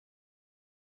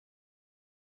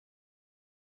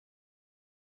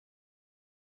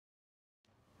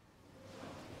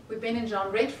We've been in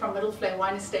John Rett from Middelvlei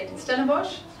Wine Estate in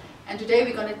Stellenbosch, and today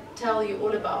we're going to tell you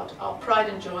all about our pride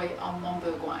and joy, our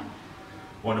Momberg wine.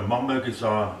 Well, the Momberg is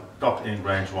our top-end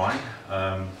range wine.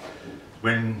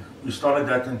 When we started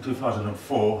that in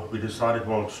 2004, we decided,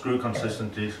 well, screw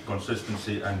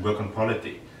consistency and work on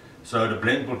quality. So the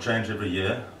blend will change every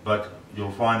year, but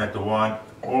you'll find that the wine,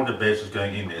 all the best is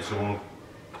going in there. So we'll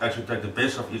actually take the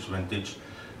best of each vintage,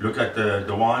 look at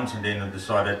the wines, and then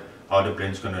decide how the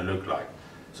blend's going to look like.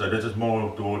 So this is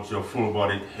more towards your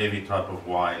full-bodied, heavy type of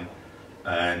wine.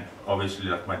 And obviously,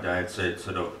 like my dad said,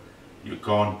 you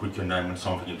can't put your name on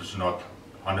something if it's not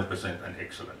 100% and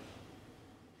excellent.